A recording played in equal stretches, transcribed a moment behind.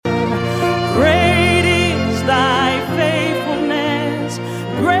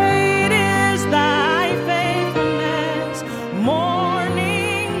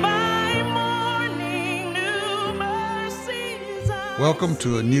welcome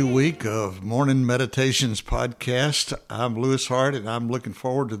to a new week of Morning Meditations podcast. I'm Lewis Hart, and I'm looking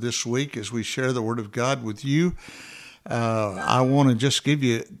forward to this week as we share the Word of God with you. I want to just give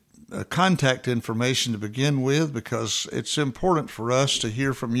you contact information to begin with, because it's important for us to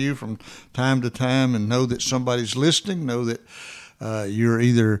hear from you from time to time and know that somebody's listening, know that you're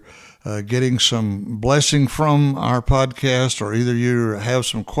either getting some blessing from our podcast, or either you have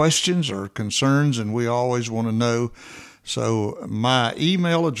some questions or concerns, and we always want to know. So my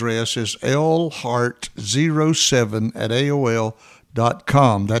email address is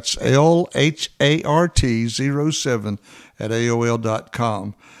lhart07@aol.com. That's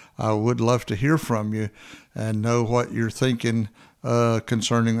LHART07@aol.com. I would love to hear from you and know what you're thinking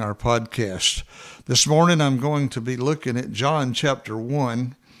concerning our podcast. This morning I'm going to be looking at John chapter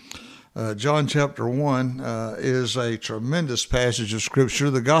 1. John chapter 1 is a tremendous passage of Scripture.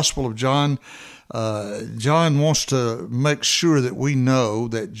 The Gospel of John, John wants to make sure that we know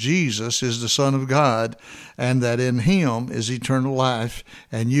that Jesus is the Son of God and that in Him is eternal life,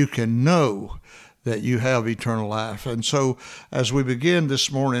 and you can know that you have eternal life. And so as we begin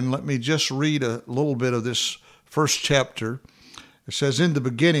this morning, let me just read a little bit of this first chapter. It says, "In the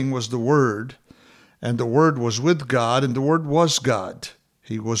beginning was the Word, and the Word was with God, and the Word was God.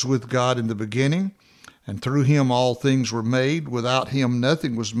 He was with God in the beginning, and through Him all things were made. Without Him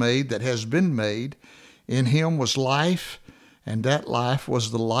nothing was made that has been made. In Him was life, and that life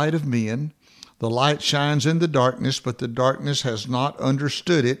was the light of men. The light shines in the darkness, but the darkness has not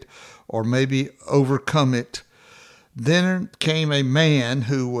understood it, or maybe overcome it. Then came a man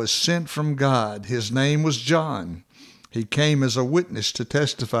who was sent from God. His name was John. He came as a witness to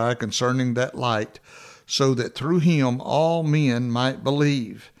testify concerning that light, so that through him all men might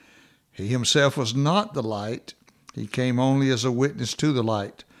believe. He himself was not the light. He came only as a witness to the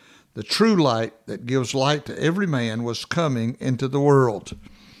light. The true light that gives light to every man was coming into the world."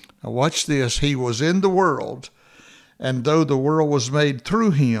 Now watch this. "He was in the world, and though the world was made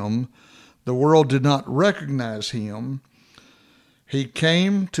through him, the world did not recognize him. He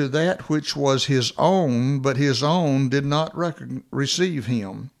came to that which was his own, but his own did not receive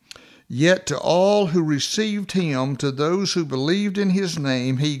him. Yet to all who received him, to those who believed in his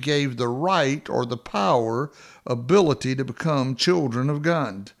name, he gave the right, or the power, ability to become children of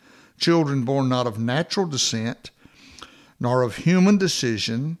God. Children born not of natural descent, nor of human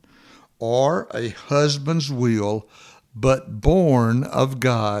decision, or a husband's will, but born of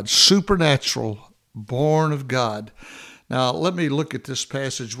God." Supernatural, born of God. Now, let me look at this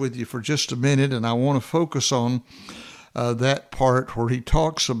passage with you for just a minute, and I want to focus on that part where he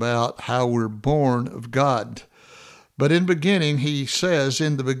talks about how we're born of God. But in beginning, he says,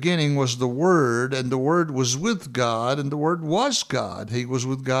 "In the beginning was the Word, and the Word was with God, and the Word was God." He was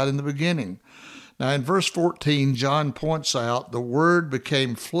with God in the beginning. Now, in verse 14, John points out, "The Word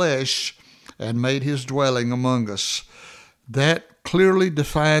became flesh and made his dwelling among us." That clearly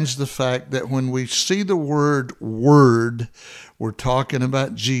defines the fact that when we see the word "word," we're talking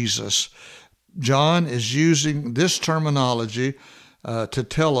about Jesus. John is using this terminology to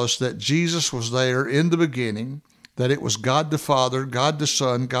tell us that Jesus was there in the beginning, that it was God the Father, God the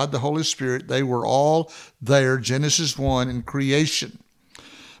Son, God the Holy Spirit. They were all there, Genesis 1, in creation.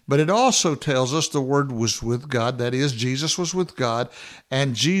 But it also tells us the Word was with God, that is, Jesus was with God,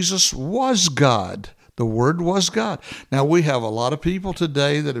 and Jesus was God. The Word was God. Now, we have a lot of people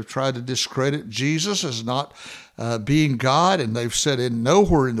today that have tried to discredit Jesus as not being God, and they've said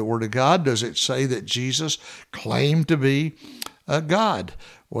nowhere in the Word of God does it say that Jesus claimed to be God.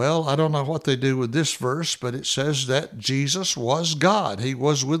 Well, I don't know what they do with this verse, but it says that Jesus was God. He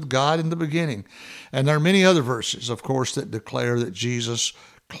was with God in the beginning. And there are many other verses, of course, that declare that Jesus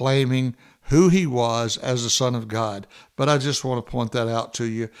claiming who he was as the Son of God. But I just want to point that out to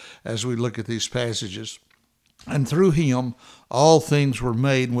you as we look at these passages. "And through him all things were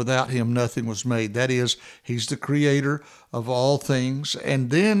made, and without him nothing was made." That is, he's the creator of all things. And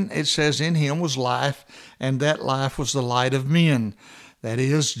then it says, "In him was life, and that life was the light of men." That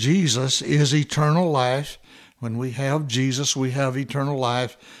is, Jesus is eternal life. When we have Jesus, we have eternal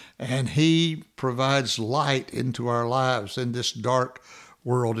life, and he provides light into our lives in this dark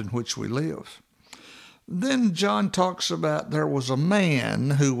world in which we live. Then John talks about there was a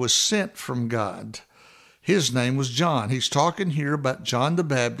man who was sent from God. His name was John. He's talking here about John the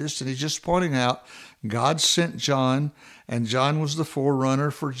Baptist, and he's just pointing out God sent John, and John was the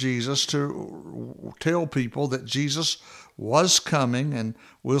forerunner for Jesus to tell people that Jesus was coming, and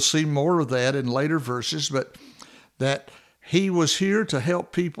we'll see more of that in later verses, but that he was here to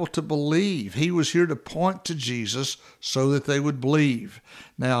help people to believe. He was here to point to Jesus so that they would believe.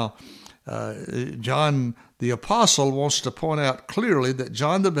 Now, John the Apostle wants to point out clearly that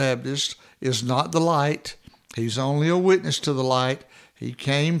John the Baptist is not the light. He's only a witness to the light. He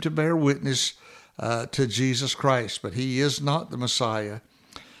came to bear witness to Jesus Christ, but he is not the Messiah.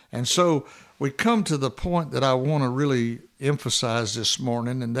 And so we come to the point that I want to really emphasize this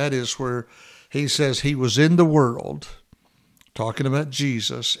morning, and that is where he says he was in the world, talking about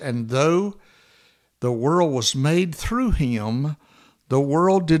Jesus, and though the world was made through him, the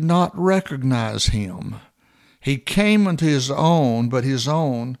world did not recognize him. He came unto his own, but his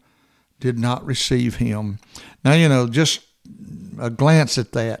own did not receive him. Now, just a glance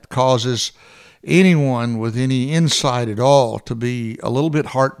at that causes anyone with any insight at all to be a little bit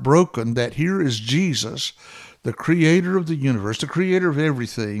heartbroken that here is Jesus, the creator of the universe, the creator of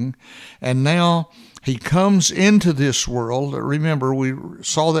everything, and now he comes into this world. Remember, we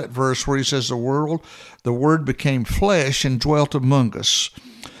saw that verse where he says the Word became flesh and dwelt among us.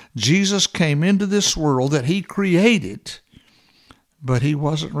 Jesus came into this world that he created, but he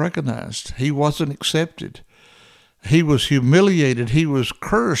wasn't recognized. He wasn't accepted. He was humiliated. He was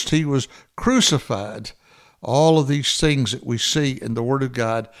cursed. He was crucified. All of these things that we see in the Word of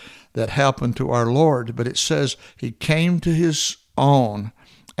God that happened to our Lord. But it says he came to his own,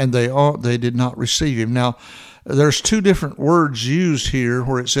 and they did not receive him. Now, there's two different words used here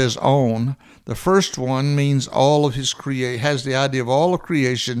where it says own. The first one means all of his has the idea of all of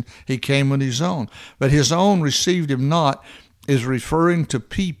creation. He came on his own. But his own received him not is referring to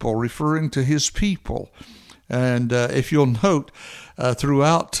people, referring to his people. And if you'll note,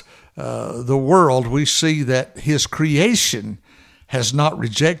 throughout the world, we see that his creation has not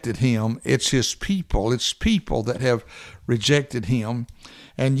rejected him. It's his people. It's people that have rejected him.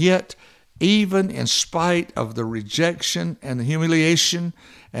 And yet, even in spite of the rejection and the humiliation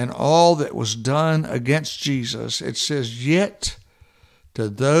and all that was done against Jesus, it says, yet to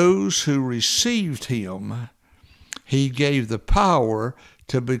those who received him, he gave the power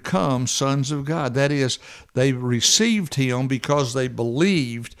to become sons of God. That is, they received him because they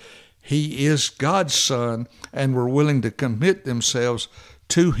believed he is God's son and were willing to commit themselves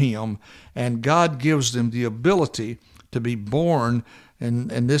to him. And God gives them the ability to be born, and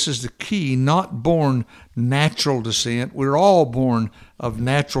this is the key, not born natural descent. We're all born of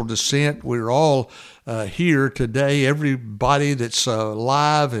natural descent. We're all here today, everybody that's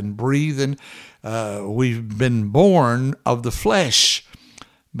alive and breathing, we've been born of the flesh.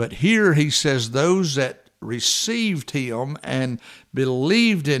 But here he says those that received him and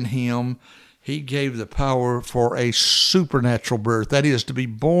believed in him, he gave the power for a supernatural birth. That is, to be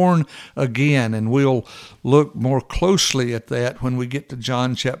born again. And we'll look more closely at that when we get to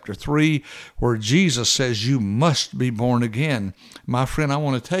John chapter 3, where Jesus says, you must be born again. My friend, I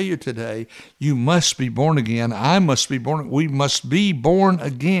want to tell you today, you must be born again. I must be born. We must be born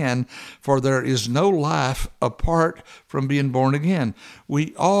again, for there is no life apart from being born again.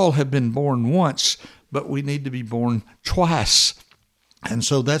 We all have been born once, but we need to be born twice. And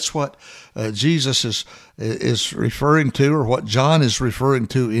so that's what Jesus is referring to, or what John is referring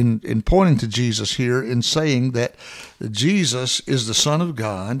to in pointing to Jesus here, in saying that Jesus is the Son of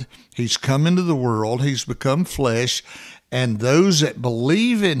God. He's come into the world. He's become flesh. And those that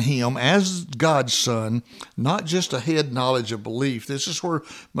believe in him as God's Son, not just a head knowledge of belief. This is where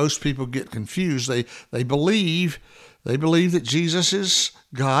most people get confused. They believe that Jesus is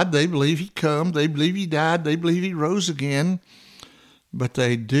God. They believe he came. They believe he died. They believe he rose again. But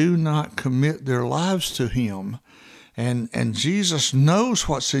they do not commit their lives to him. And Jesus knows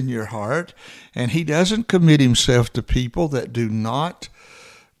what's in your heart, and he doesn't commit himself to people that do not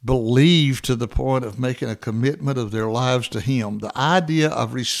believe to the point of making a commitment of their lives to him. The idea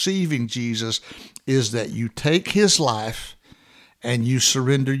of receiving Jesus is that you take his life and you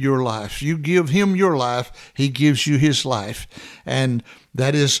surrender your life. You give him your life, he gives you his life. And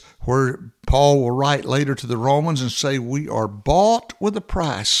that is where Paul will write later to the Romans and say, we are bought with a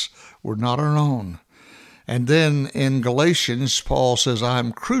price. We're not our own. And then in Galatians, Paul says, I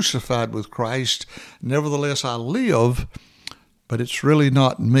am crucified with Christ. Nevertheless, I live, but it's really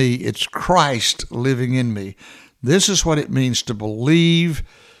not me. It's Christ living in me. This is what it means to believe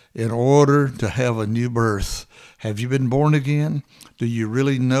in order to have a new birth. Have you been born again? Do you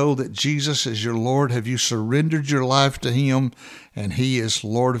really know that Jesus is your Lord? Have you surrendered your life to him and he is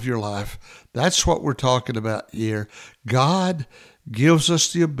Lord of your life? That's what we're talking about here. God gives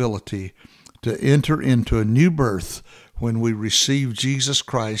us the ability to enter into a new birth when we receive Jesus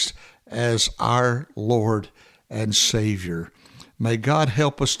Christ as our Lord and Savior. May God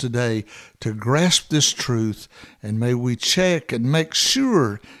help us today to grasp this truth, and may we check and make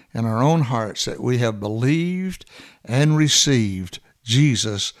sure in our own hearts that we have believed and received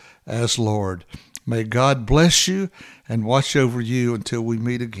Jesus as Lord. May God bless you and watch over you until we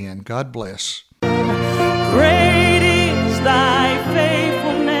meet again. God bless. Great is thy faith.